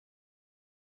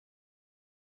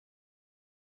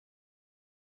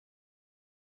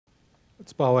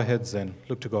Let's bow our heads and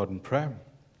look to God in prayer.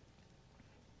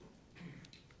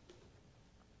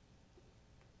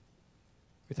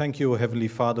 We thank you, O Heavenly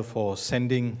Father, for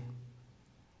sending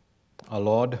our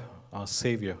Lord, our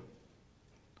Savior,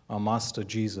 our Master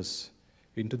Jesus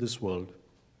into this world.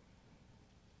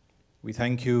 We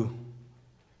thank you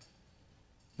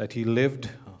that He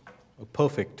lived a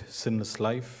perfect, sinless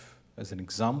life as an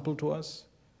example to us.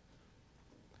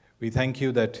 We thank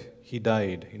you that He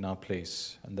died in our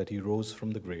place and that He rose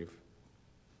from the grave.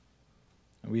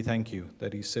 And we thank you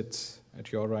that He sits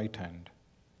at your right hand.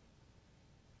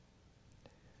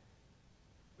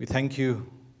 We thank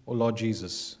you, O Lord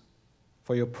Jesus,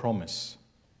 for your promise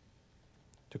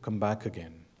to come back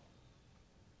again.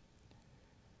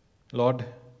 Lord,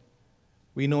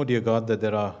 we know, dear God, that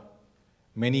there are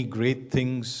many great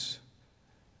things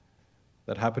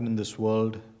that happen in this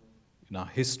world, in our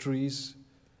histories.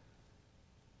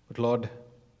 But Lord,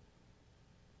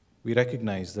 we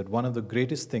recognize that one of the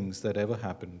greatest things that ever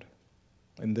happened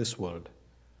in this world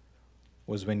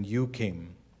was when you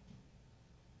came,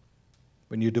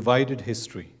 when you divided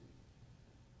history.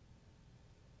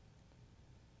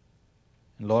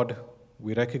 And Lord,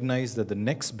 we recognize that the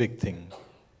next big thing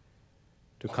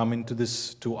to come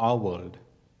to our world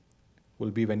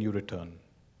will be when you return.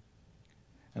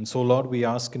 And so, Lord, we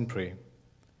ask and pray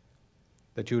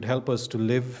that you would help us to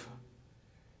live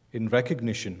in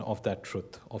recognition of that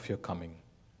truth of your coming.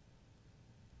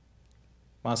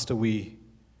 Master, we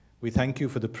thank you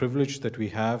for the privilege that we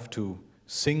have to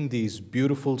sing these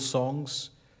beautiful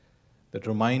songs that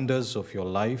remind us of your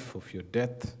life, of your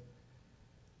death.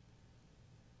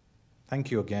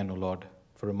 Thank you again, O Lord,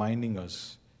 for reminding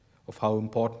us of how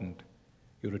important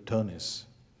your return is.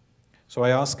 So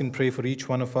I ask and pray for each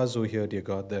one of us, O here, dear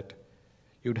God, that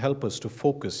you'd help us to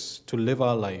focus, to live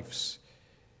our lives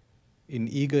in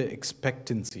eager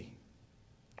expectancy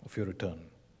of your return.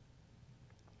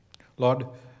 Lord,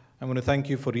 I want to thank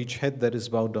you for each head that is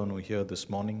bowed down over here this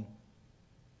morning.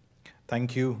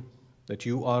 Thank you that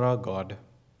you are our God.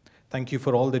 Thank you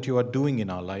for all that you are doing in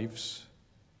our lives.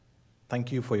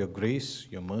 Thank you for your grace,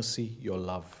 your mercy, your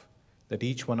love that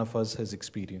each one of us has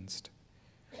experienced.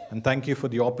 And thank you for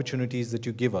the opportunities that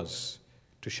you give us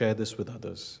to share this with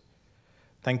others.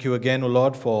 Thank you again, O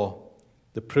Lord, for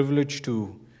the privilege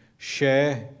to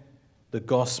share the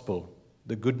gospel,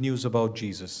 the good news about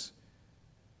Jesus,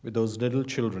 with those little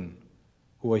children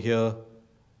who were here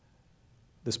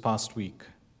this past week.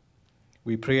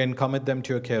 We pray and commit them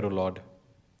to your care, O Lord.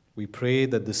 We pray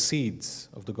that the seeds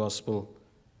of the gospel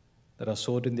that are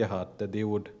sowed in their heart, that they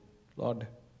would, Lord,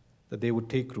 that they would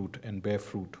take root and bear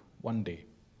fruit one day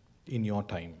in your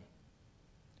time.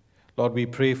 Lord, we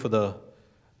pray for the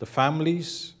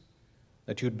families,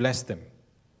 that you'd bless them.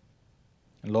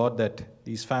 And Lord, that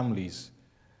these families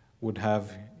would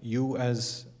have you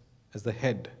as the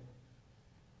head.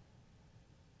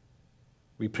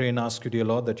 We pray and ask you, dear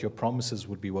Lord, that your promises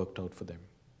would be worked out for them.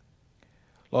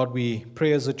 Lord, we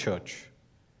pray as a church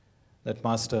that,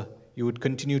 Master, you would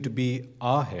continue to be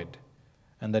our head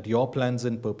and that your plans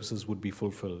and purposes would be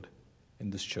fulfilled in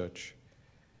this church.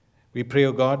 We pray,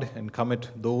 O God, and commit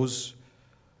those,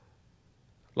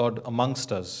 Lord,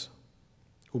 amongst us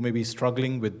who may be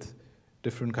struggling with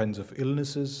different kinds of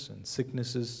illnesses and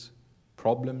sicknesses,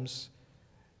 problems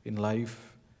in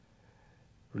life,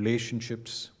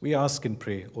 relationships. We ask and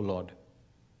pray, O Lord,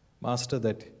 Master,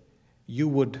 that you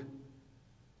would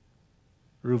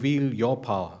reveal your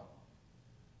power,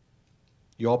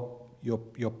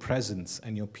 your presence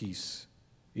and your peace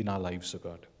in our lives, O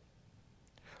God.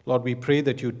 Lord, we pray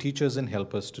that you teach us and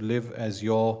help us to live as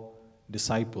your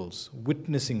disciples,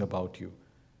 witnessing about you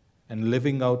and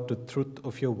living out the truth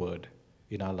of your word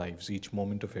in our lives each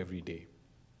moment of every day.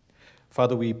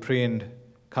 Father, we pray and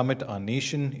commit our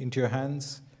nation into your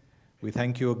hands. We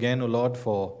thank you again, O Lord,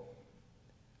 for,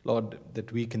 Lord,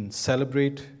 that we can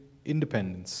celebrate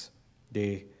Independence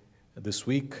Day this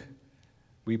week.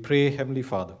 We pray, Heavenly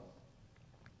Father,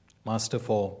 Master,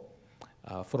 for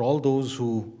all those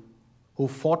who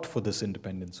fought for this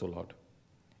independence, O Lord.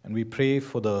 And we pray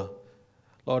for the,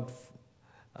 Lord,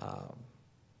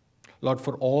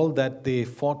 for all that they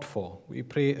fought for. We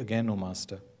pray again, O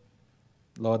Master,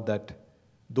 Lord, that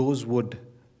those would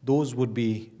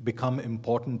become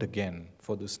important again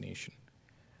for this nation.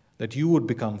 That you would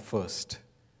become first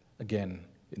again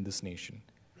in this nation.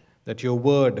 That your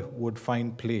word would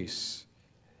find place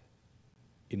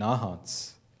in our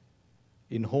hearts,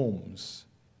 in homes,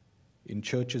 in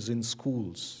churches, in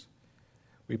schools.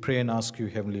 We pray and ask you,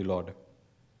 Heavenly Lord,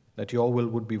 that your will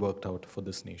would be worked out for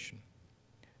this nation.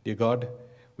 Dear God,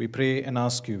 we pray and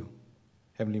ask you,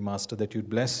 Heavenly Master, that you'd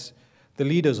bless the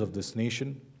leaders of this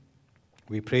nation,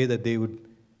 We pray that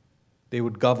they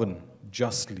would govern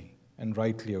justly and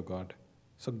rightly, O God.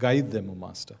 So guide them, O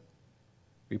Master.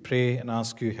 We pray and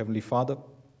ask you, Heavenly Father,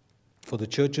 for the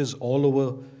churches all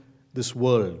over this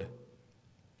world.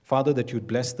 Father, that you'd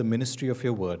bless the ministry of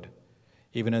your word,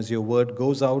 even as your word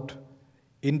goes out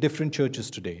in different churches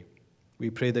today. We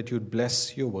pray that you'd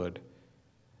bless your word,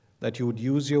 that you would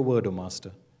use your word, O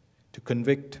Master, to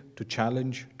convict, to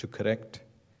challenge, to correct,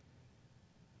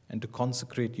 and to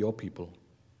consecrate your people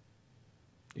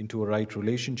into a right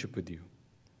relationship with you,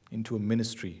 into a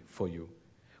ministry for you.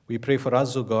 We pray for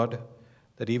us, O God,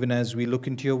 that even as we look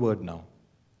into your word now,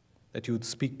 that you would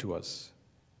speak to us.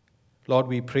 Lord,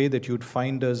 we pray that you would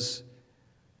find us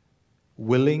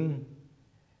willing,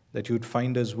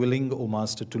 O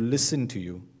Master, to listen to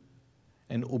you,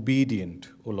 and obedient,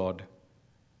 O Lord,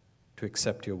 to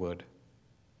accept your word.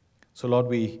 So, Lord,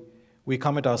 we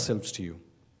commit ourselves to you.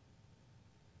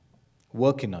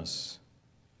 Work in us.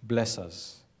 Bless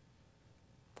us.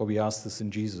 For we ask this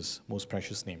in Jesus' most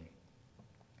precious name.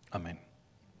 Amen.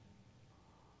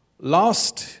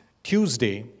 Last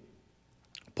Tuesday,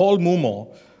 Paul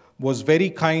Mumo was very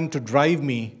kind to drive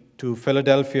me to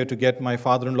Philadelphia to get my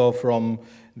father-in-law from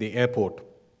the airport.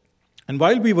 And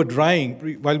while we were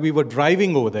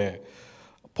driving over there,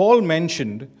 Paul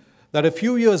mentioned that a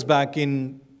few years back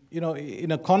in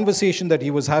a conversation that he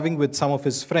was having with some of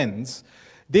his friends,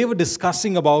 they were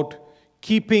discussing about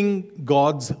keeping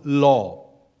God's law.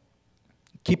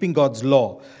 Keeping God's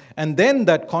law. And then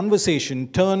that conversation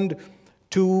turned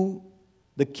to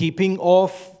the keeping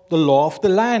of the law of the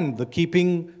land, the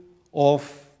keeping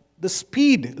of the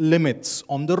speed limits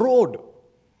on the road.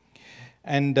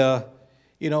 And,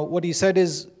 what he said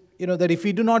is, that if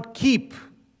we do not keep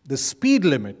the speed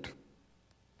limit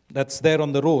that's there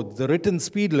on the road, the written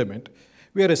speed limit,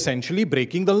 we are essentially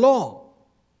breaking the law.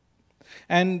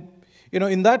 And,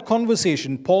 in that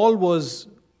conversation, Paul was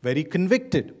very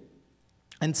convicted.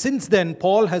 And since then,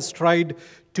 Paul has tried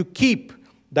to keep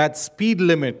that speed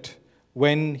limit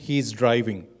when he's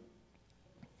driving.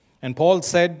 And Paul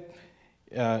said,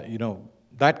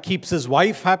 that keeps his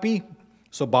wife happy,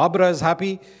 so Barbara is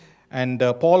happy. And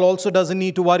Paul also doesn't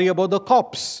need to worry about the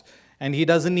cops, and he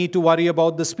doesn't need to worry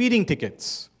about the speeding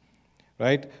tickets,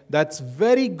 right? That's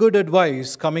very good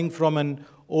advice coming from an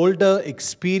older,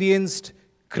 experienced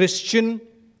Christian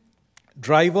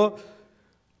driver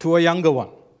to a younger one.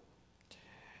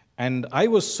 And I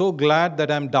was so glad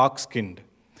that I'm dark-skinned,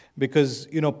 because,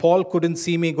 Paul couldn't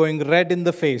see me going red in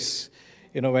the face,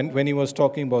 when he was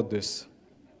talking about this.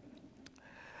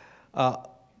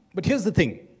 But here's the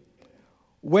thing.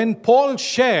 When Paul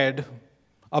shared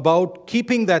about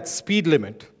keeping that speed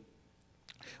limit,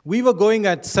 we were going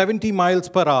at 70 miles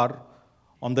per hour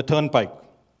on the turnpike.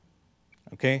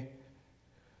 Okay?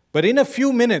 But in a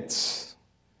few minutes,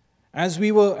 as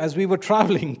we were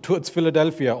traveling towards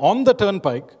Philadelphia on the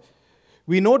turnpike,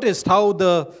 we noticed how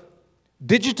the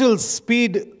digital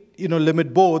speed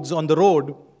limit boards on the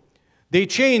road, they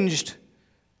changed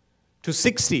to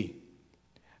 60,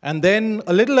 and then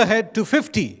a little ahead to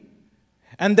 50,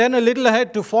 and then a little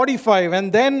ahead to 45,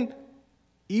 and then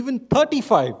even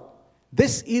 35.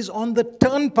 This is on the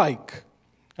turnpike,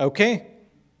 okay?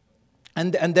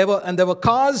 And there were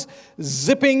cars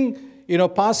zipping,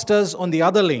 past us on the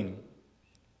other lane.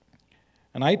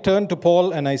 And I turned to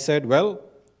Paul and I said, well,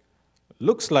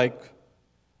 looks like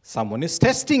someone is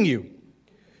testing you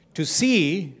to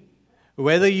see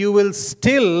whether you will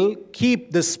still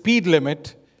keep the speed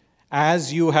limit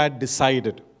as you had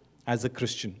decided as a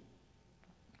Christian.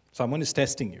 Someone is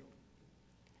testing you.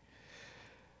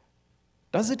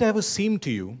 Does it ever seem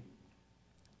to you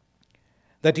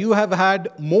that you have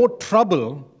had more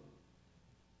trouble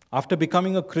after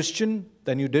becoming a Christian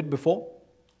than you did before?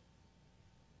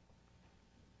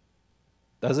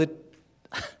 Does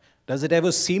it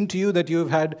ever seem to you that you've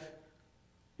had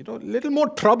a little more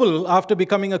trouble after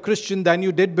becoming a Christian than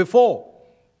you did before?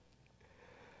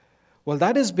 Well,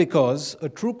 that is because a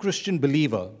true Christian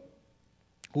believer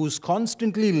who is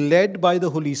constantly led by the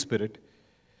Holy Spirit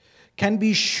can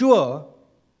be sure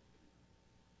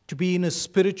to be in a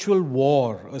spiritual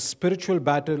war, a spiritual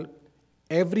battle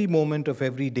every moment of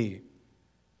every day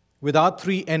with our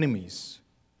three enemies: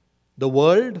 the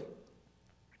world,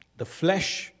 the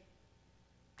flesh,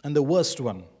 and the worst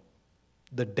one,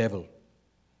 the devil.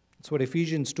 That's what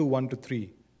Ephesians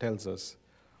 2:1-3 tells us.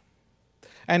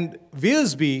 And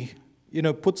Wiersbe,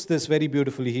 puts this very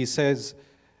beautifully.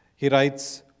 He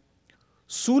writes,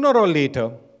 sooner or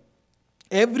later,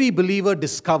 every believer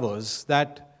discovers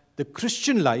that the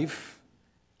Christian life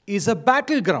is a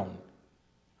battleground,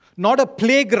 not a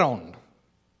playground.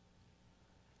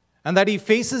 and that he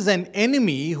faces an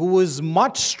enemy who is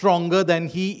much stronger than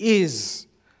he is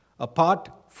apart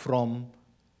from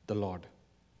the Lord.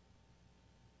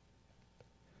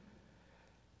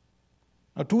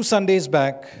 Now, 2 Sundays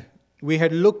back, we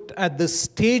had looked at the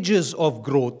stages of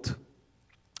growth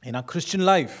in our Christian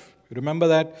life. You remember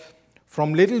that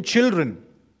from little children,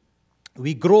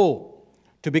 we grow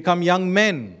to become young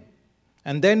men,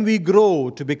 and then we grow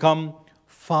to become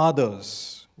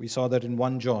fathers. We saw that in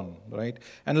 1 John, right?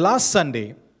 And last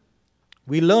Sunday,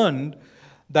 we learned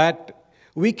that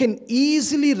we can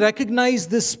easily recognize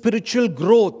this spiritual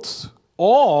growth,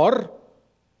 or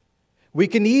we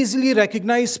can easily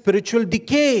recognize spiritual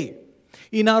decay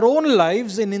in our own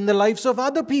lives and in the lives of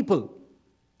other people.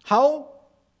 How?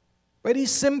 Very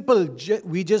simple.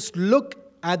 We just look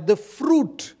at the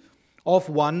fruit of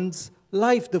one's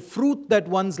life, the fruit that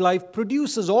one's life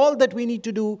produces. All that we need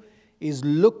to do is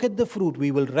look at the fruit.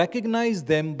 We will recognize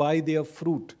them by their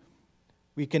fruit.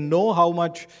 We can know how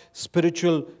much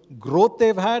spiritual growth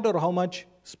they've had or how much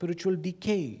spiritual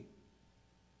decay.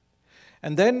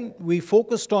 And then we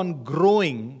focused on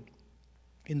growing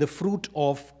in the fruit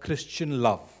of Christian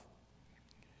love.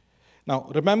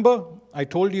 Now, remember, I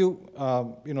told you,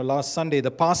 last Sunday, the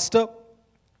pastor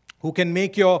who can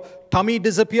make your tummy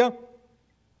disappear.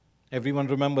 Everyone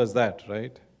remembers that,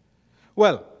 right?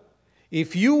 Well,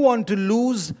 if you want to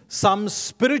lose some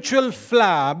spiritual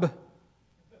flab,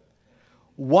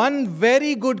 one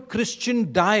very good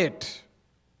Christian diet,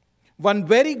 one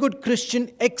very good Christian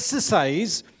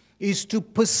exercise is to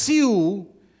pursue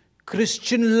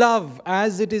Christian love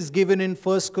as it is given in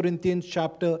 1 Corinthians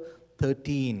chapter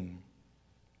 13.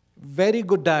 Very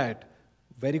good diet,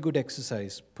 very good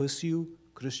exercise. Pursue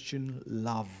Christian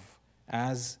love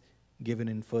as given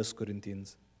in 1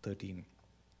 Corinthians 13.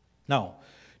 Now,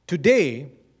 today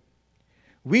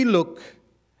we look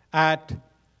at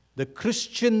the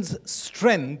Christian's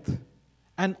strength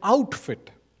and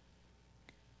outfit.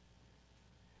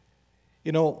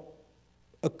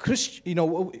 A Christian,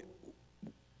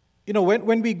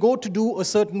 when we go to do a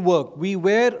certain work, we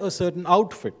wear a certain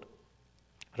outfit,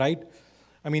 right?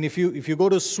 I mean, if you go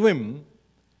to swim,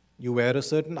 you wear a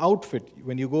certain outfit.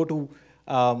 When you go to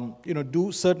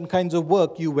do certain kinds of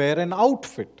work, you wear an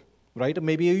outfit, right? Or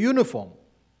maybe a uniform,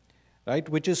 right,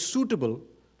 which is suitable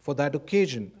for that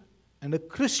occasion. And a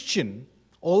Christian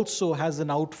also has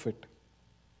an outfit.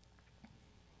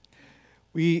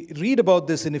 We read about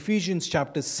this in Ephesians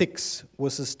chapter 6,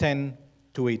 verses 10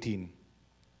 to 18.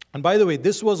 And by the way,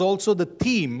 this was also the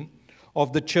theme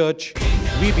of the church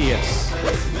VBS.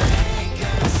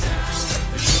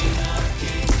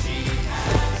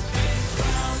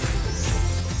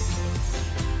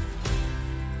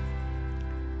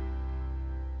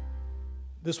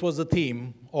 This was the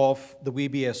theme of the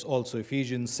VBS also,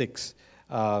 Ephesians 6,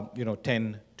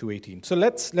 10 to 18. So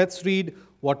let's read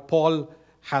what Paul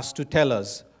has to tell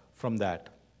us from that.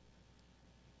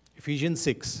 Ephesians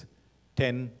 6,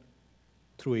 10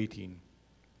 through 18.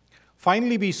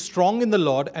 Finally, be strong in the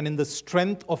Lord and in the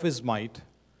strength of his might.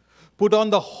 Put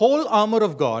on the whole armor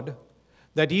of God,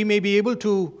 that ye may be able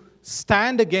to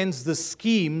stand against the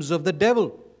schemes of the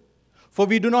devil. For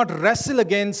we do not wrestle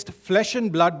against flesh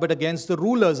and blood, but against the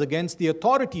rulers, against the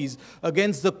authorities,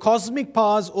 against the cosmic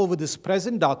powers over this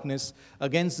present darkness,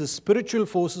 against the spiritual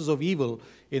forces of evil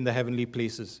in the heavenly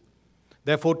places.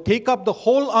 Therefore, take up the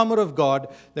whole armor of God,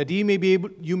 that you may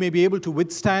be able to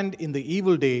withstand in the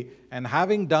evil day, and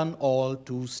having done all,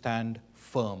 to stand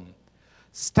firm.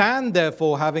 Stand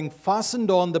therefore, having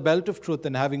fastened on the belt of truth,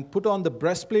 and having put on the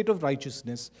breastplate of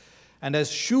righteousness, and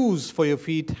as shoes for your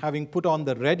feet, having put on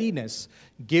the readiness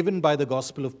given by the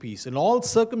gospel of peace. In all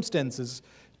circumstances,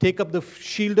 take up the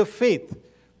shield of faith,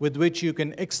 with which you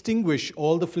can extinguish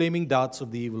all the flaming darts of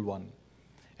the evil one.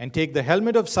 And take the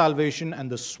helmet of salvation and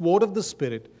the sword of the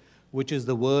Spirit, which is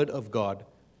the word of God,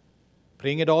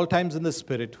 praying at all times in the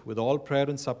Spirit, with all prayer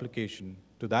and supplication.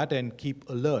 To that end, keep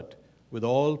alert with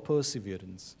all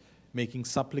perseverance, making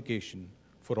supplication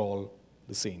for all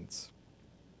the saints.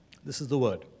 This is the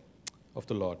word of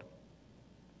the Lord.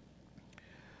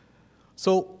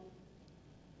 So,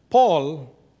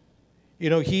 Paul,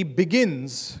 he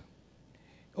begins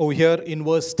over here in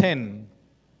verse 10.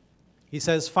 He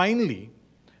says, finally,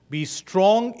 be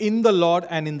strong in the Lord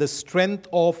and in the strength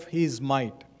of his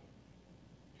might.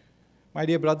 My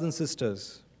dear brothers and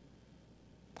sisters,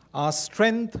 our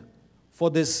strength for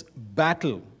this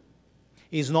battle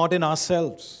is not in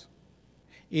ourselves.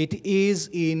 It is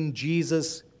in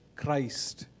Jesus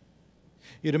Christ.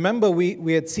 You remember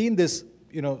we had seen this,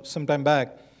 some time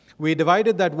back. We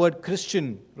divided that word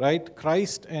Christian, right?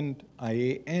 Christ and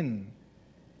IAN.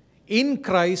 In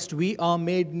Christ we are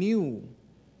made new.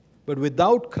 but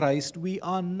without Christ, we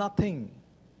are nothing.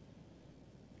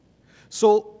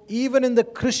 So, even in the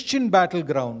Christian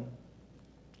battleground,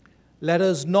 let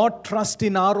us not trust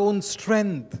in our own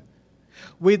strength.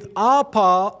 With our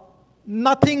power,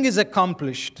 nothing is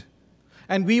accomplished.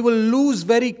 And we will lose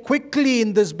very quickly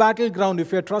in this battleground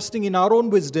if we are trusting in our own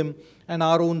wisdom and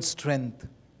our own strength.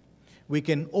 We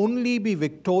can only be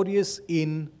victorious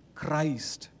in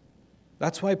Christ.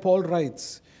 That's why Paul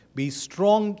writes, be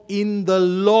strong in the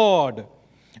Lord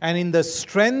and in the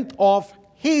strength of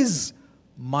His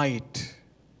might.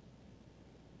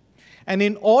 And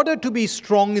in order to be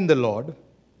strong in the Lord,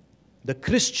 the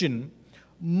Christian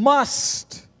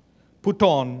must put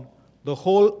on the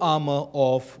whole armor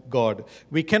of God.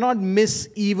 We cannot miss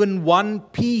even one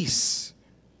piece.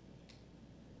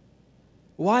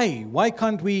 Why? Why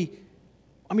can't we?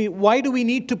 Why do we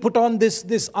need to put on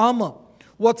this armor?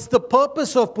 What's the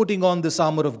purpose of putting on this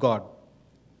armor of God?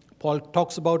 Paul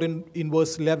talks about in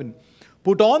verse 11.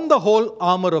 Put on the whole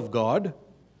armor of God,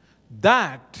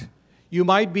 that you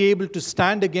might be able to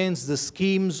stand against the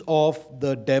schemes of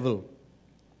the devil.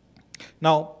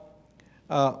 Now,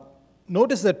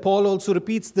 notice that Paul also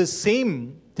repeats the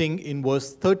same thing in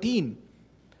verse 13.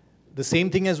 The same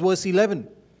thing as verse 11.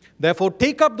 Therefore,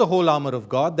 take up the whole armor of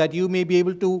God, that you may be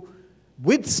able to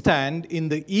withstand in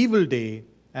the evil day,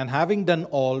 and having done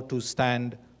all, to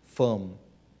stand firm.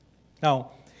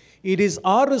 Now, it is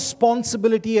our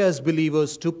responsibility as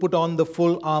believers to put on the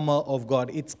full armor of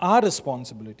God. It's our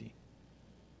responsibility.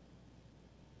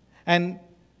 And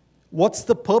what's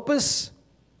the purpose,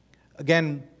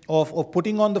 again, of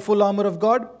putting on the full armor of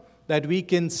God? That we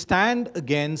can stand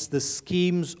against the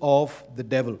schemes of the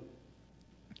devil.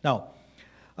 Now,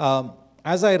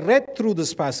 as I read through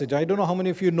this passage, I don't know how many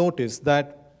of you noticed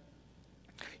that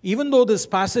even though this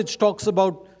passage talks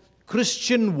about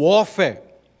Christian warfare,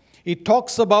 it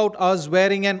talks about us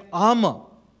wearing an armor,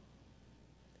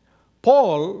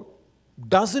 Paul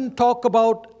doesn't talk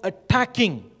about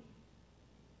attacking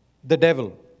the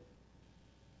devil.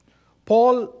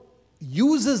 Paul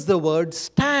uses the word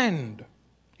stand.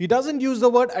 He doesn't use the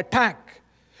word attack,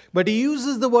 but he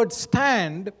uses the word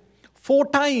stand 4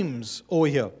 times over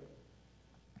here.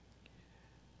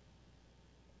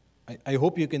 I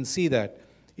hope you can see that.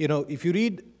 If you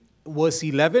read verse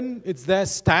 11, it's there,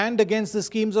 stand against the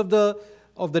schemes of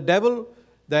the devil.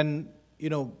 Then,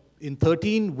 in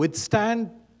 13,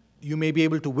 withstand. You may be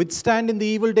able to withstand in the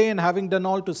evil day, and having done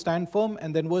all, to stand firm.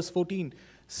 And then verse 14,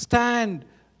 stand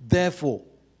therefore.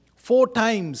 4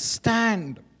 times,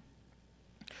 stand.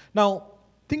 Now,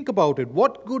 think about it.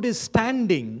 What good is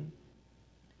standing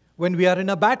when we are in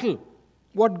a battle?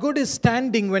 What good is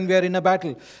standing when we are in a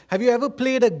battle? Have you ever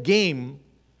played a game,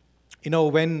 in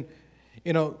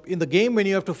the game when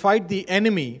you have to fight the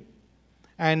enemy,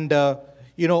 and,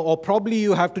 or probably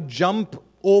you have to jump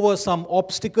over some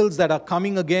obstacles that are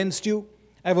coming against you?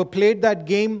 Ever played that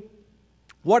game?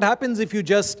 What happens if you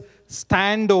just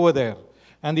stand over there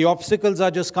and the obstacles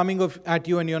are just coming at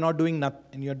you and you're not doing nothing,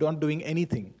 and you're not doing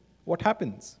anything? What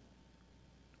happens?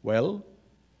 Well,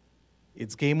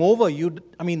 it's game over.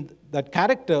 That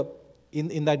character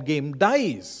in that game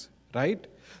dies, right?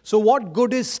 So what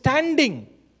good is standing?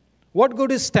 What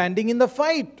good is standing in the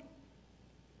fight?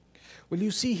 Well, you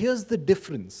see, here's the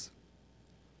difference.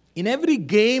 In every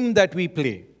game that we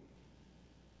play,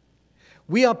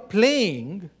 we are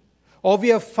playing or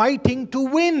we are fighting to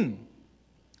win.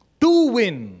 To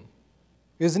win,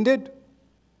 isn't it?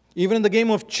 Even in the game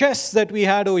of chess that we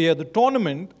had over here, the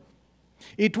tournament,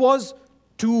 it was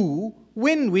to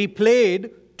win. We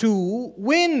played to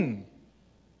win.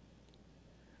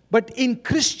 But in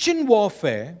Christian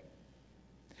warfare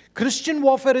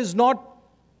is not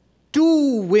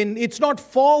to win. It's not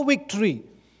for victory.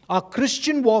 Our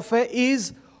Christian warfare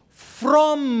is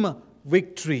from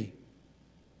victory.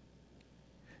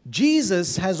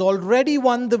 Jesus has already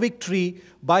won the victory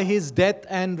by His death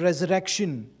and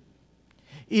resurrection.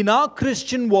 In our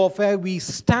Christian warfare, we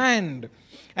stand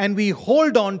and we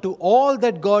hold on to all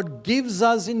that God gives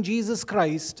us in Jesus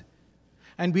Christ,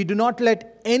 and we do not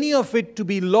let any of it to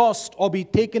be lost or be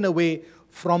taken away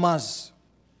from us.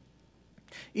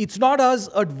 It's not us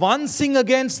advancing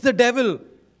against the devil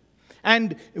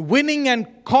and winning and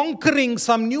conquering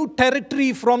some new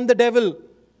territory from the devil.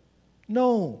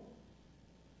 No.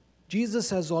 Jesus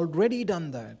has already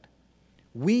done that.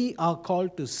 We are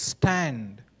called to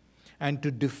stand and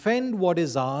to defend what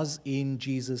is ours in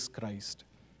Jesus Christ.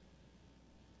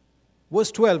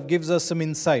 Verse 12 gives us some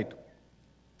insight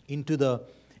into the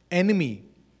enemy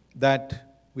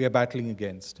that we are battling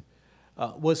against.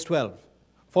 Verse 12.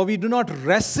 For we do not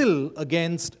wrestle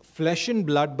against flesh and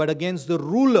blood, but against the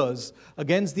rulers,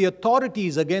 against the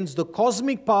authorities, against the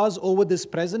cosmic powers over this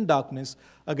present darkness,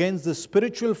 against the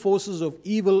spiritual forces of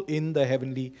evil in the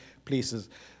heavenly places.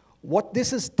 What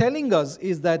this is telling us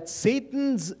is that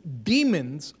Satan's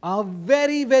demons are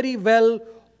very, very well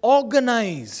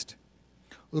organized.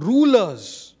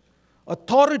 Rulers,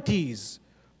 authorities,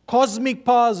 cosmic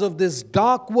powers of this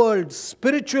dark world,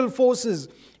 spiritual forces,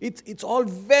 it's all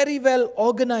very well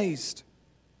organized.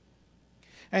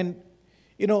 And,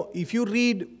 if you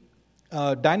read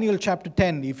Daniel chapter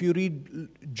 10, if you read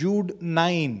Jude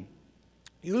 9,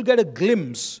 you'll get a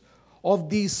glimpse of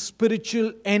these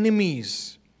spiritual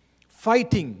enemies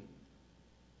fighting.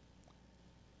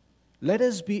 Let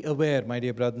us be aware, my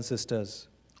dear brothers and sisters,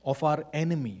 of our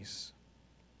enemies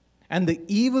and the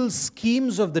evil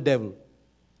schemes of the devil.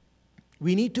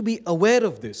 We need to be aware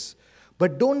of this.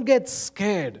 But don't get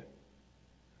scared,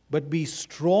 but be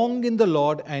strong in the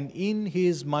Lord and in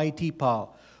His mighty power.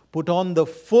 Put on the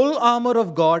full armor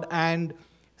of God and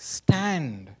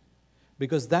stand.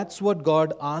 Because that's what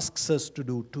God asks us to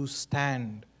do, to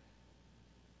stand.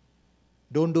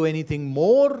 Don't do anything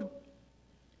more.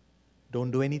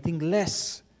 Don't do anything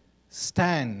less.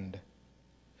 Stand.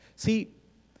 See,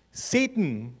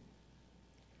 Satan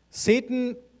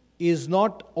is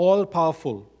not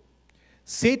all-powerful.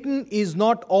 Satan is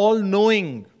not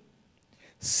all-knowing.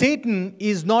 Satan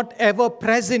is not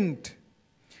ever-present.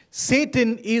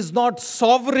 Satan is not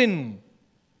sovereign.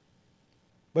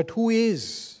 But who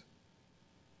is?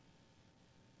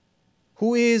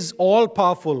 Who is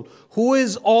all-powerful? Who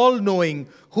is all-knowing?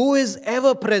 Who is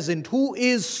ever-present? Who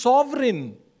is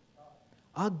sovereign?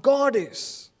 Our God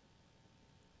is.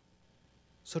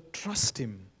 So trust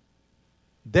Him.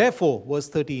 Therefore, verse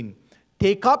 13,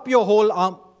 take up your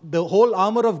the whole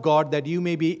armor of God, that you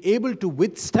may be able to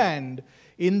withstand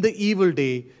in the evil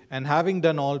day, and having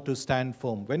done all, to stand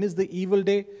firm. When is the evil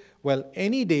day? Well,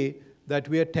 any day that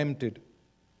we are tempted,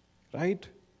 right?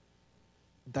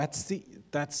 That's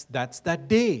that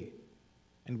day.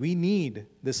 And we need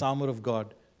this armor of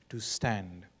God to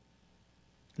stand.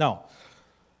 Now,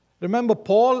 remember,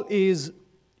 Paul is,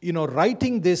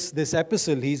 writing this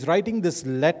epistle. He's writing this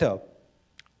letter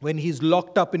when he's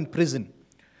locked up in prison.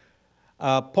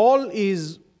 Paul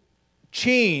is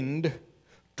chained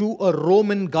to a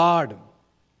Roman guard.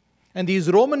 And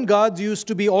these Roman guards used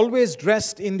to be always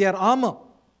dressed in their armor.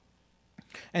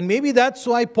 And maybe that's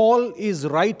why Paul is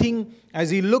writing, as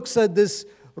he looks at this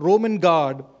Roman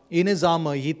guard in his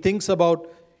armor, he thinks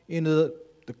about the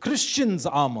Christian's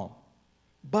armor.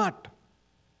 But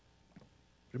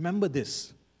remember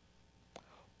this,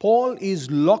 Paul is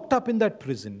locked up in that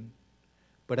prison,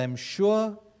 but I'm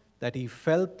sure that he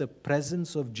felt the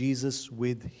presence of Jesus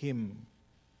with him.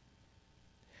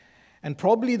 And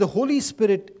probably the Holy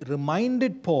Spirit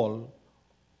reminded Paul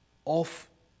of,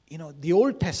 the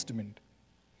Old Testament,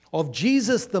 of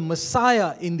Jesus the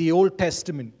Messiah in the Old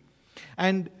Testament.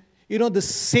 And, the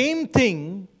same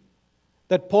thing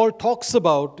that Paul talks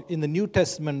about in the New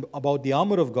Testament about the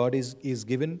armor of God is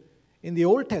given in the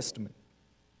Old Testament,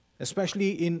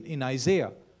 especially in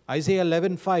Isaiah. Isaiah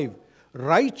 11:5.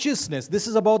 Righteousness, this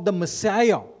is about the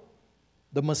Messiah.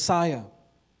 The Messiah.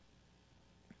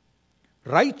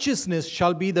 Righteousness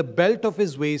shall be the belt of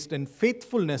his waist, and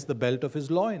faithfulness the belt of his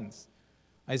loins.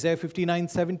 Isaiah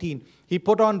 59:17. He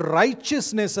put on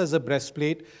righteousness as a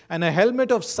breastplate, and a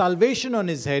helmet of salvation on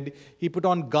his head. He put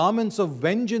on garments of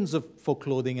vengeance for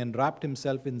clothing, and wrapped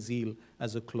himself in zeal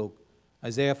as a cloak.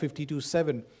 Isaiah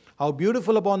 52:7. How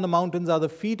beautiful upon the mountains are the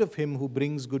feet of him who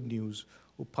brings good news,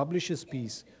 who publishes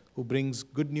peace, who brings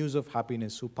good news of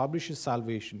happiness, who publishes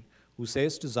salvation, who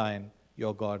says to Zion,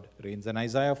 your God reigns. And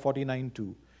Isaiah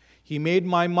 49:2. He made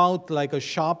my mouth like a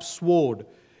sharp sword.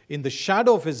 In the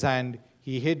shadow of his hand,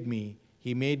 he hid me.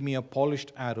 He made me a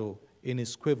polished arrow. In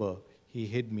his quiver, he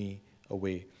hid me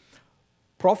away.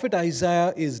 Prophet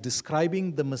Isaiah is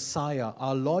describing the Messiah,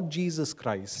 our Lord Jesus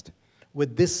Christ,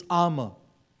 with this armor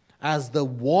as the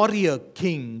warrior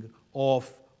king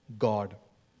of God.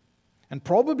 And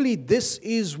probably this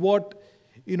is what,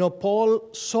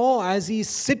 Paul saw as he's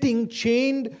sitting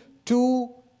chained to,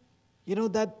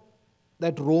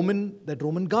 that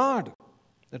Roman guard,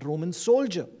 that Roman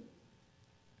soldier.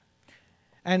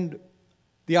 And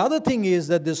the other thing is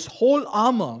that this whole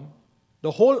armor,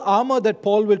 the whole armor that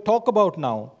Paul will talk about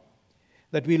now,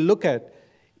 that we look at,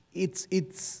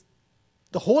 it's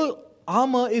the whole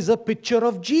armor is a picture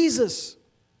of Jesus.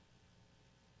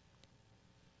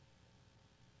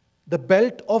 The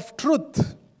belt of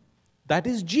truth, that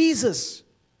is Jesus.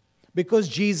 Because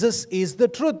Jesus is the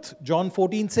truth. John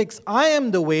 14:6, I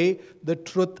am the way, the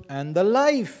truth, and the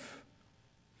life.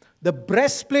 the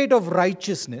breastplate of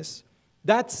righteousness,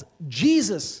 that's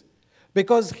Jesus,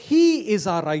 because He is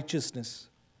our righteousness.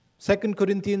 2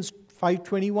 Corinthians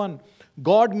 5:21,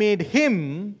 God made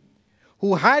Him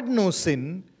who had no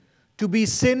sin to be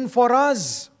sin for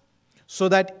us, so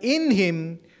that in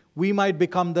Him we might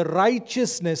become the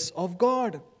righteousness of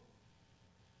God.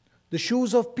 The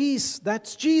shoes of peace,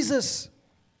 that's Jesus.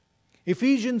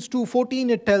 Ephesians 2:14,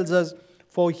 it tells us,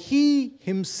 for He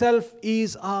Himself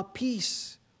is our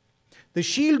peace. The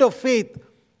shield of faith,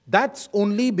 that's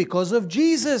only because of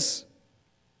Jesus.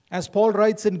 As Paul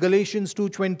writes in Galatians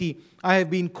 2:20, I have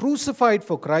been crucified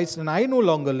for Christ, and I no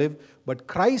longer live, but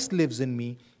Christ lives in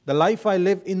me. The life I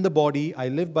live in the body, I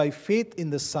live by faith in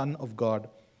the Son of God.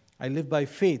 I live by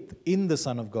faith in the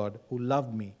Son of God, who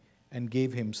loved me and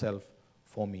gave Himself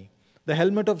for me. The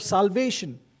helmet of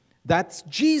salvation, that's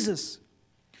Jesus.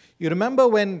 You remember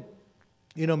when,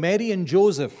 Mary and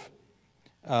Joseph,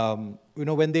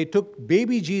 when they took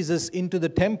baby Jesus into the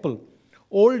temple,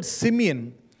 old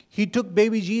Simeon, he took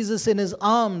baby Jesus in his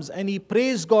arms and he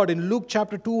praised God in Luke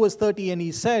chapter 2 verse 30, and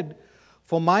he said,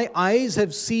 for my eyes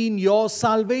have seen your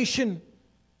salvation.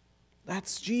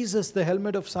 That's Jesus, the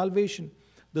helmet of salvation.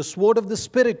 The sword of the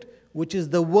Spirit, which is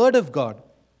the word of God,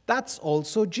 that's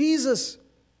also Jesus.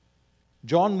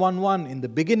 John 1:1, in the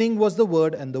beginning was the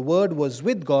Word, and the Word was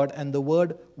with God, and the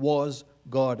Word was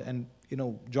God. And,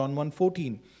 John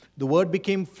 1:14, the Word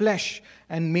became flesh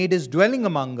and made His dwelling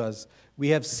among us. We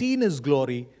have seen His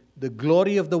glory, the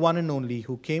glory of the one and only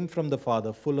who came from the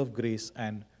Father, full of grace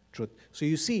and truth. So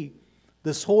you see,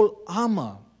 this whole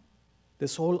armor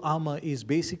is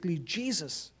basically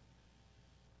Jesus.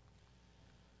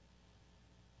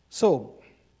 So,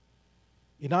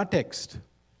 in our text,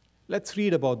 let's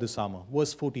read about this armor.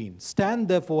 Verse 14. Stand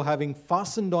therefore, having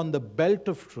fastened on the belt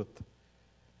of truth,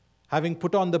 having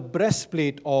put on the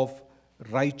breastplate of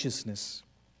righteousness.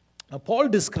 Now, Paul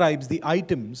describes the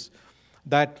items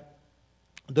that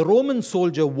the Roman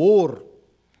soldier wore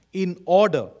in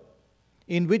order,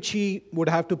 in which he would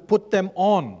have to put them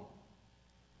on.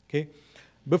 Okay?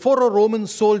 Before a Roman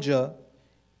soldier,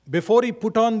 before he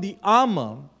put on the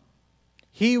armor,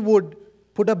 he would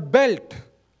put a belt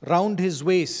round his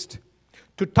waist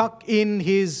to tuck in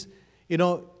his,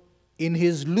 in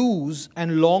his loose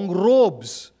and long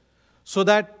robes, so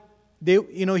that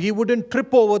he wouldn't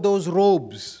trip over those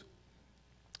robes.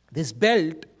 This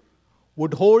belt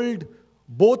would hold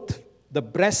both the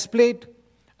breastplate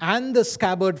and the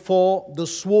scabbard for the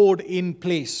sword in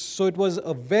place. So it was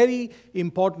a very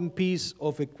important piece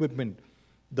of equipment.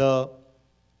 The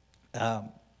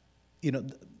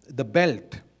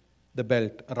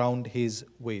belt around his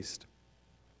waist.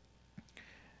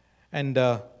 And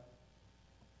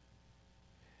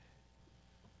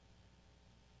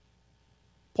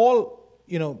Paul,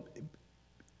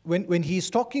 when he's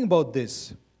talking about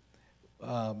this,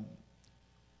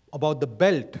 about the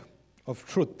belt of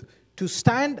truth, to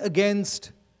stand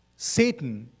against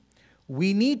Satan,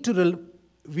 we need to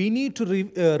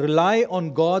rely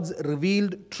on God's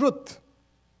revealed truth.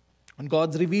 On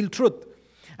God's revealed truth.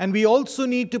 And we also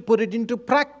need to put it into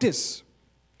practice.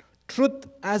 Truth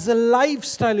as a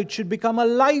lifestyle. It should become a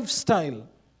lifestyle.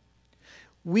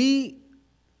 Truth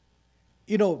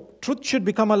should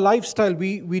become a lifestyle.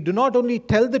 We do not only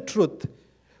tell the truth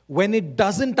when it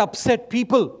doesn't upset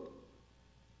people,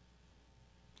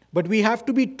 but we have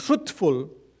to be truthful.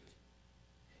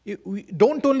 We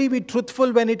don't only be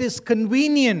truthful when it is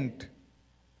convenient,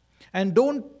 and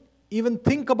don't even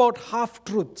think about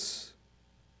half-truths.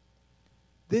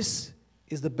 This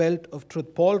is the belt of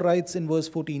truth. Paul writes in verse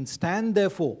 14, stand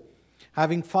therefore,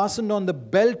 having fastened on the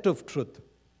belt of truth,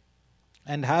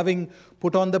 and having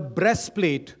put on the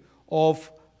breastplate of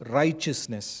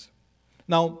righteousness.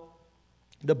 Now,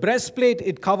 the breastplate,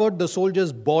 it covered the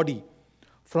soldier's body,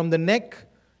 from the neck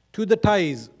to the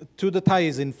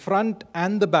thighs in front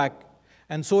and the back,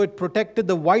 and so it protected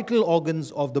the vital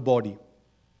organs of the body.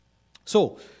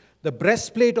 So, the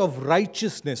breastplate of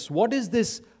righteousness. What is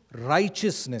this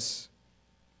righteousness?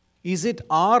 Is it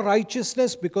our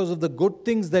righteousness because of the good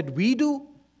things that we do?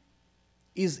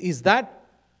 Is that,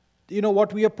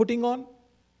 what we are putting on?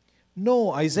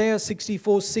 No, Isaiah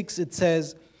 64:6, it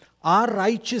says, our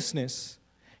righteousness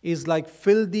is like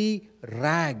filthy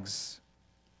rags.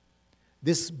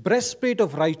 This breastplate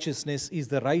of righteousness is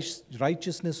the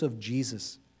righteousness of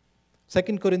Jesus.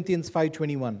 2 Corinthians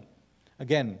 5:21.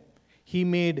 Again, He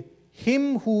made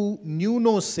Him who knew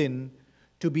no sin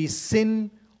to be sin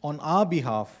on our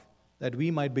behalf, that we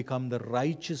might become the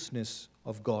righteousness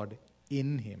of God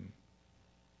in Him.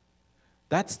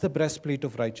 That's the breastplate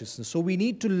of righteousness. So we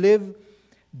need to live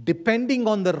depending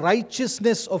on the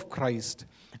righteousness of Christ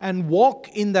and walk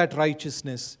in that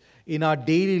righteousness in our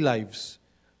daily lives,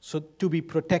 so to be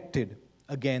protected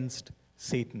against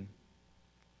Satan.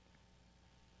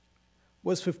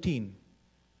 Verse 15.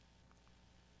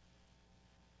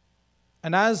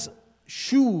 And as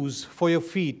shoes for your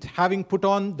feet, having put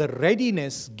on the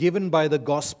readiness given by the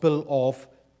gospel of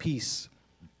peace.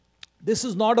 This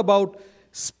is not about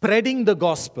spreading the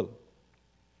gospel.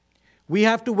 We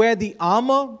have to wear the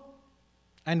armor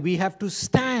and we have to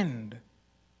stand.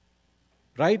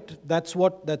 Right? That's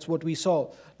what we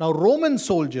saw. Now, Roman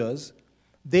soldiers,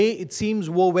 they, it seems,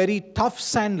 wore very tough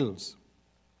sandals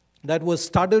that were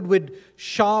studded with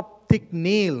sharp, thick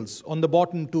nails on the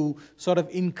bottom to sort of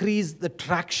increase the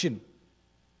traction.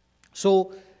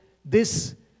 So,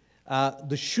 this,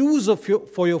 the shoes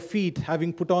for your feet,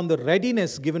 having put on the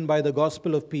readiness given by the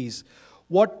gospel of peace.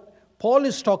 What Paul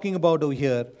is talking about over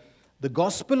here, the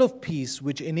gospel of peace,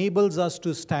 which enables us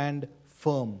to stand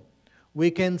firm.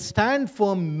 We can stand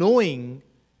firm knowing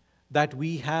that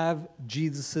we have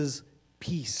Jesus'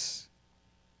 peace.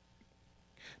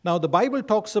 Now, the Bible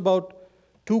talks about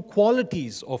two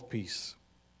qualities of peace.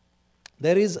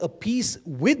 There is a peace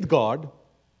with God,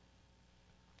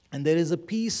 and there is a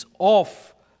peace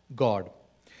of God.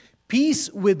 Peace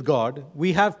with God,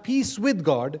 we have peace with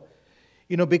God,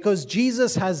 because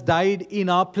Jesus has died in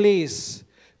our place,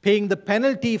 paying the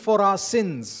penalty for our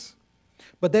sins.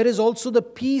 But there is also the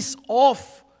peace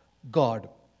of God.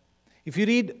 If you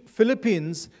read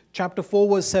Philippians chapter 4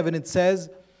 verse 7, it says,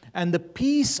 "And the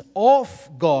peace of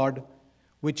God,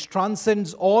 which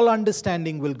transcends all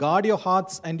understanding, will guard your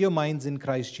hearts and your minds in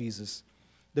Christ Jesus."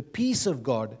 The peace of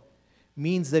God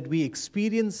means that we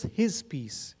experience His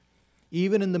peace,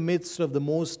 even in the midst of the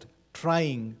most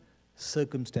trying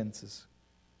circumstances.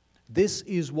 This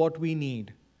is what we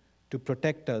need to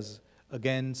protect us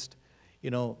against,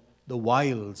 the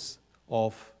wiles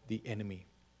of the enemy.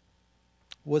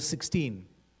 Verse 16.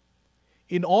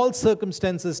 "In all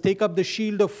circumstances, take up the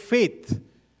shield of faith,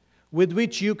 with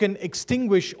which you can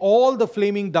extinguish all the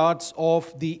flaming darts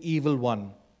of the evil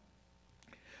one."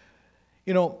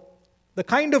 The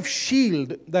kind of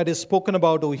shield that is spoken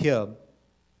about over here,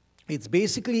 it's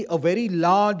basically a very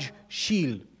large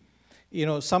shield.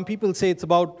 Some people say it's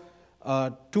about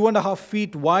 2.5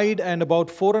 feet wide and about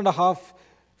 4.5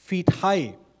 feet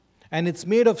high. And it's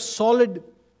made of solid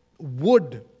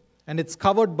wood, and it's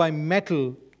covered by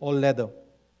metal or leather.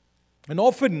 And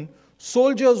often,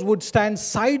 soldiers would stand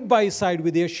side by side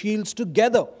with their shields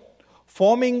together,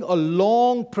 forming a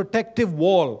long protective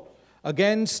wall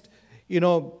against,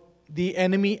 the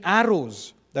enemy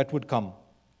arrows that would come.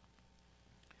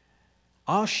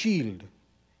 Our shield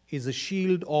is a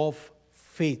shield of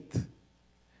faith.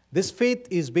 This faith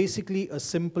is basically a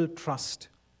simple trust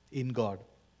in God.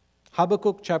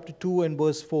 Habakkuk chapter 2 and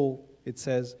verse 4, it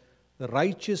says, "The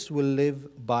righteous will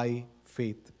live by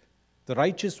faith." The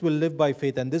righteous will live by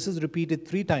faith. And this is repeated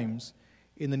 3 times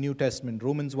in the New Testament.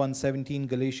 Romans 1:17,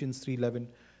 Galatians 3:11,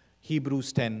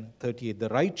 Hebrews 10:38. The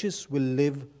righteous will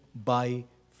live by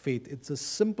faith. It's a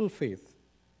simple faith,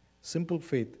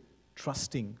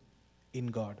 trusting in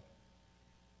God.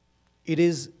 It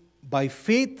is by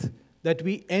faith that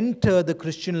we enter the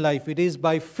Christian life. It is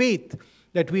by faith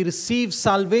that we receive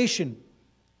salvation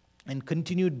and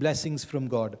continued blessings from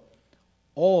God.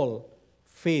 All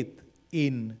faith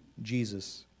in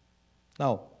Jesus.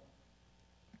 Now,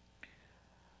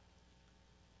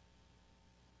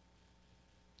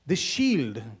 this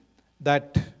shield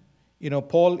that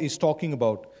Paul is talking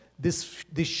about, this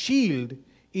shield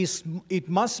it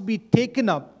must be taken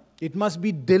up. It must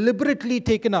be deliberately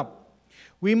taken up.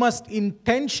 We must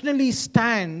intentionally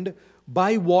stand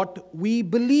by what we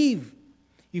believe.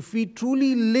 If we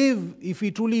truly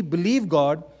believe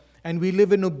God and we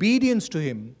live in obedience to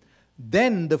Him,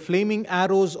 then the flaming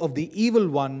arrows of the evil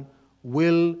one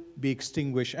will be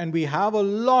extinguished. And we have a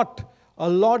lot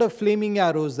of flaming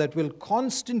arrows that will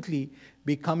constantly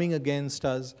be coming against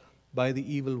us by the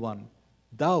evil one.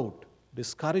 Doubt,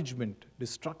 discouragement,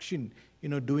 destruction,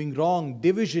 doing wrong,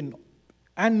 division,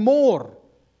 and more.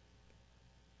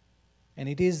 And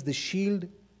it is this shield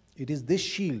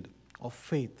of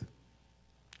faith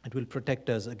that will protect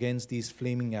us against these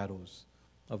flaming arrows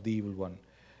of the evil one.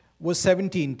 Verse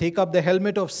 17, "Take up the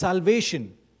helmet of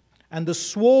salvation and the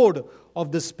sword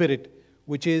of the Spirit,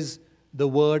 which is the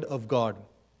word of God."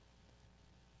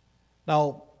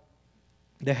 Now,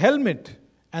 the helmet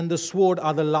and the sword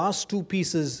are the last 2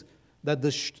 pieces that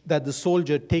the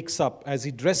soldier takes up as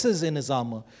he dresses in his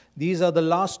armor. These are the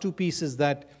last 2 pieces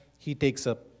that he takes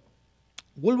up.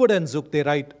 Woolward and Zook, they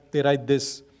write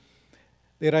this.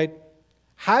 They write,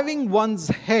 "Having one's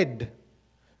head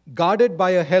guarded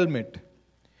by a helmet,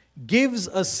 gives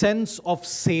a sense of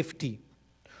safety.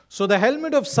 So the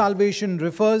helmet of salvation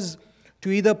refers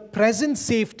to either present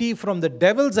safety from the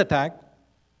devil's attack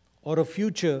or a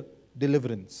future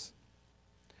deliverance.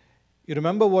 You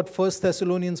remember what 1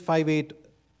 Thessalonians 5:8,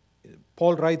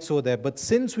 Paul writes over there, "But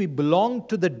since we belong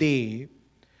to the day,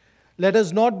 let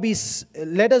us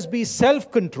be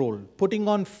self-controlled, putting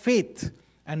on faith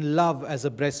and love as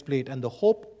a breastplate and the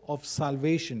hope of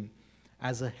salvation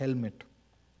as a helmet."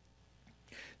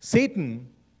 Satan,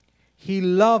 he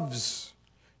loves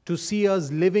to see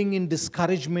us living in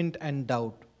discouragement and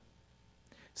doubt.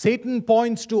 Satan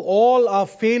points to all our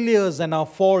failures and our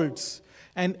faults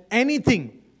and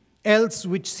anything else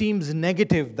which seems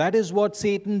negative. That is what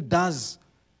Satan does.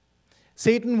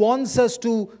 Satan wants us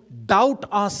to doubt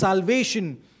our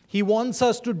salvation. He wants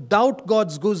us to doubt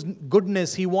God's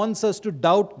goodness. He wants us to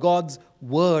doubt God's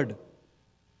word.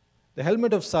 The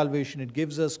helmet of salvation, it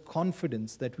gives us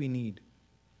confidence that we need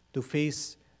to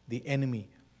face the enemy.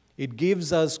 It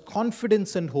gives us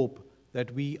confidence and hope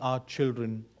that we are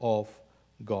children of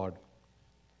God.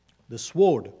 The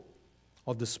sword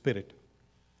of the Spirit.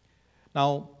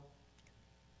 Now,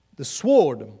 the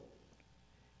sword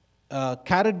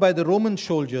carried by the Roman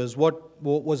soldiers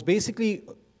was basically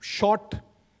short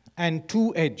and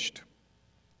two-edged.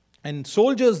 And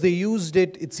soldiers, they used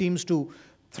it, it seems, to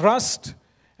thrust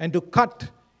and to cut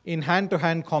in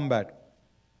hand-to-hand combat.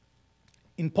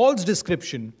 In Paul's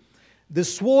description, the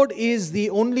sword is the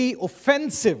only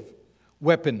offensive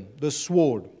weapon, the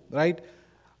sword, right?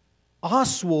 Our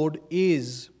sword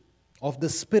is of the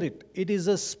Spirit. It is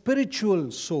a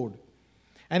spiritual sword.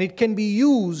 And it can be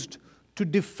used to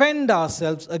defend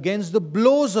ourselves against the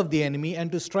blows of the enemy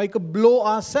and to strike a blow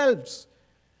ourselves.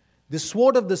 The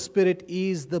sword of the Spirit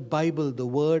is the Bible, the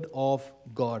Word of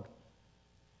God.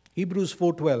 Hebrews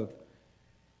 4:12,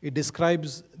 it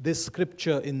describes this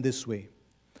scripture in this way.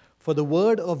 "For the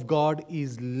Word of God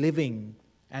is living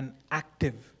and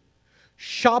active,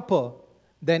 sharper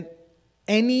than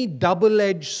any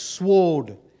double-edged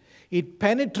sword. It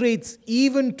penetrates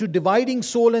even to dividing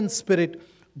soul and spirit,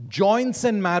 joints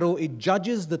and marrow. It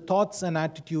judges the thoughts and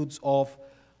attitudes of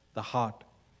the heart."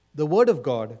 The Word of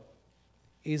God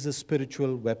is a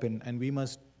spiritual weapon, and we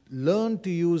must learn to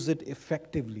use it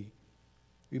effectively.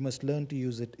 We must learn to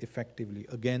use it effectively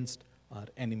against our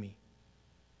enemy.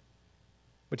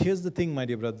 But here's the thing, my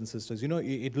dear brothers and sisters.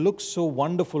 It looks so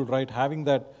wonderful, right? Having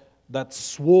that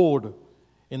sword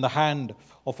in the hand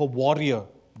of a warrior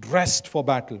dressed for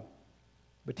battle.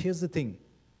 But here's the thing.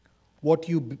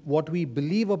 What we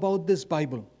believe about this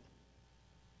Bible,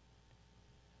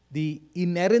 the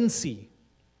inerrancy,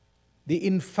 the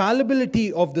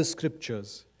infallibility of the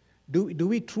Scriptures, do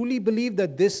we truly believe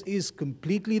that this is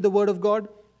completely the Word of God?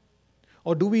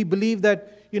 Or do we believe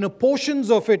that, portions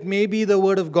of it may be the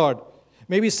Word of God?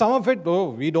 Maybe some of it,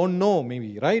 we don't know,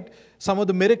 maybe, right? Some of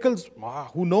the miracles,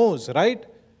 who knows, right?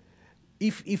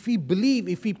 If we believe,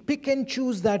 if we pick and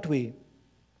choose that way,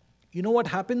 you know what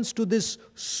happens to this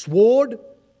sword?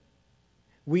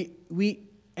 We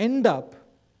end up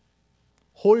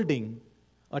holding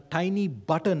a tiny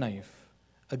butter knife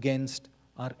against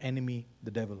our enemy,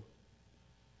 the devil.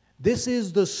 This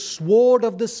is the sword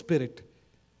of the Spirit.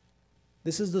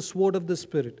 This is the sword of the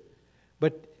Spirit.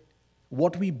 But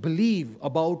what we believe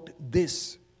about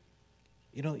this,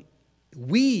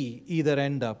 we either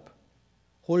end up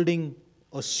holding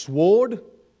a sword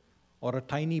or a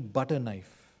tiny butter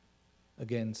knife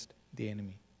against the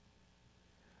enemy.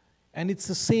 And it's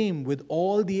the same with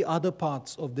all the other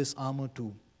parts of this armor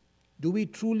too. Do we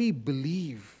truly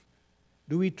believe?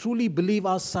 Do we truly believe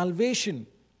our salvation?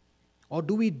 Or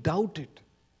do we doubt it?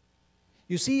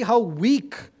 You see how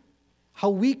weak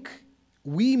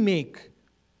we make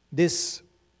this,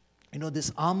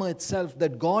 this armor itself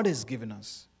that God has given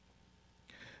us.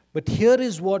 But here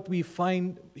is where we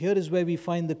find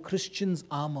the Christian's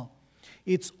armor.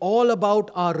 It's all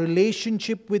about our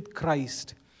relationship with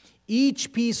Christ.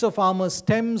 Each piece of armor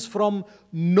stems from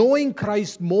knowing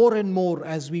Christ more and more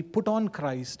as we put on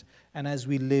Christ and as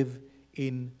we live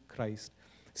in Christ.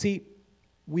 See,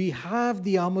 we have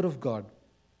the armor of God,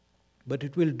 but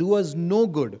it will do us no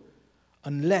good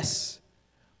unless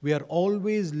we are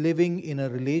always living in a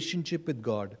relationship with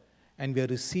God and we are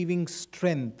receiving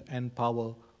strength and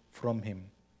power from Him.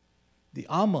 The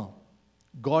armor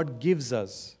God gives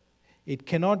us, it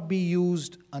cannot be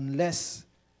used unless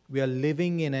we are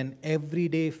living in an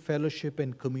everyday fellowship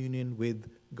and communion with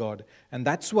God. And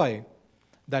that's why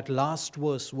that last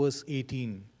verse, verse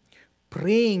 18,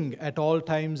 praying at all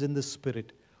times in the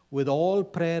Spirit with all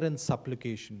prayer and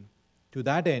supplication. To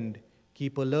that end,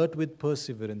 keep alert with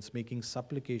perseverance, making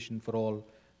supplication for all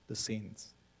the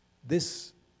saints.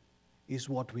 This is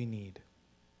what we need.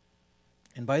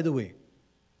 And by the way,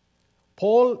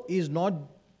 Paul is not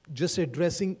just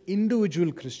addressing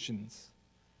individual Christians,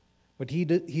 but he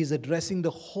is addressing the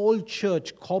whole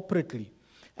church corporately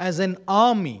as an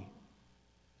army,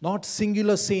 not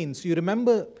singular saints. You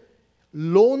remember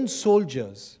lone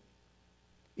soldiers.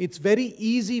 It's very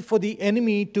easy for the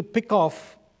enemy to pick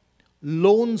off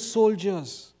lone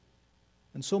soldiers.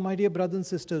 And so, my dear brothers and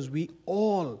sisters, we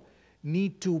all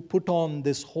need to put on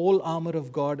this whole armor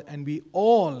of God, and we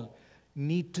all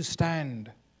need to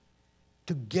stand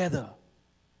together.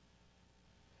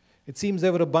 It seems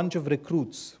there were a bunch of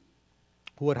recruits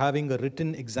who were having a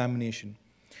written examination.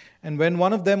 And when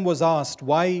one of them was asked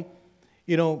why,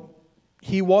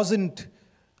 he wasn't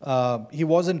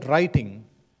writing,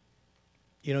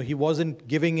 he wasn't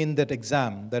giving in that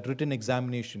exam, that written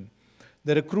examination,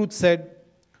 the recruit said,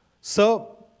 "Sir,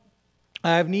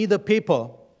 I have neither paper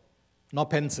nor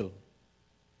pencil."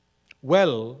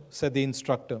 "Well," said the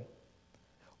instructor,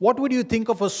 "what would you think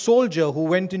of a soldier who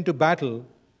went into battle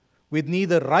with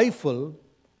neither rifle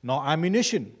nor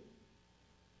ammunition?"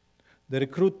 The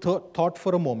recruit thought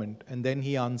for a moment, and then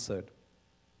he answered,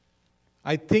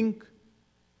 "I think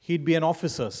he'd be an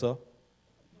officer, sir."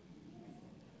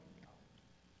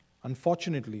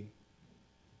 Unfortunately,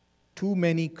 too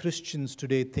many Christians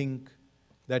today think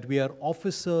that we are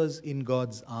officers in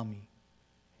God's army,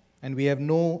 and we have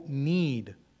no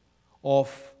need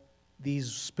of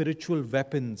these spiritual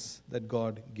weapons that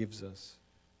God gives us.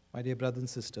 My dear brothers and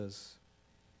sisters,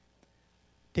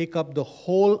 take up the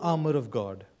whole armor of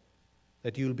God,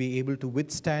 that you will be able to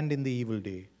withstand in the evil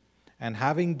day, and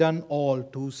having done all,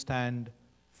 to stand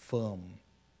firm.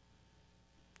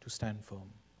 To stand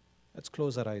firm. Let's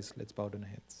close our eyes. Let's bow down our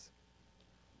heads.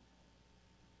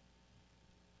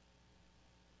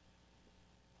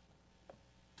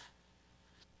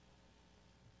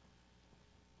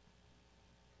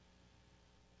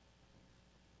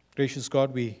 Gracious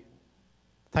God, we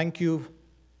thank you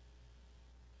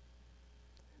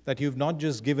that you've not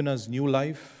just given us new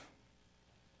life,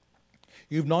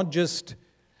 you've not just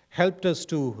helped us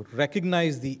to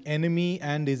recognize the enemy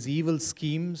and his evil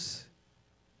schemes,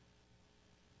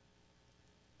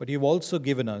 but you've also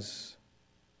given us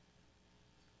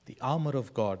the armor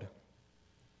of God,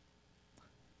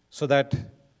 so that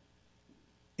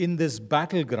in this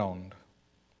battleground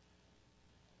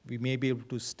we may be able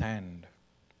to stand.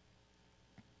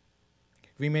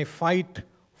 We may fight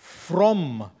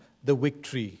from the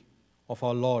victory of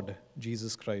our Lord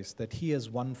Jesus Christ that He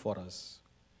has won for us.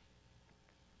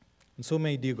 And so,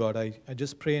 my dear God, I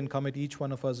just pray and commit each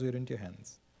one of us here into your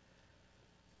hands.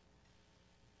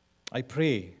 I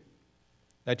pray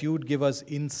that you would give us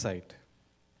insight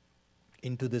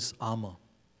into this armor,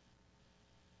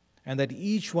 and that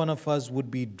each one of us would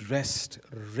be dressed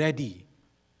ready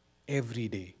every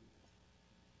day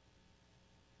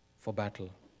for battle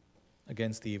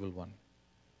against the evil one.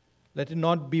 Let it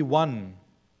not be one,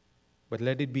 but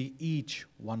let it be each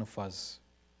one of us.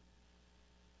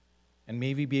 And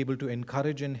may we be able to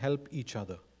encourage and help each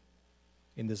other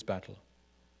in this battle.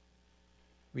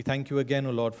 We thank you again,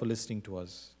 O Lord, for listening to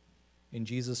us. In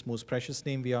Jesus' most precious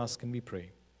name we ask and we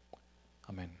pray.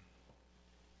 Amen.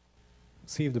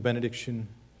 Receive the benediction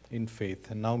in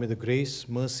faith. And now may the grace,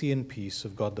 mercy, and peace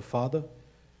of God the Father,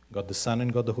 God the Son,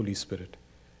 and God the Holy Spirit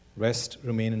rest,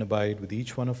 remain, and abide with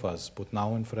each one of us, both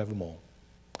now and forevermore.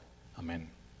 Amen.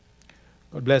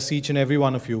 God bless each and every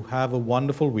one of you. Have a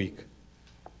wonderful week.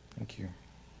 Thank you.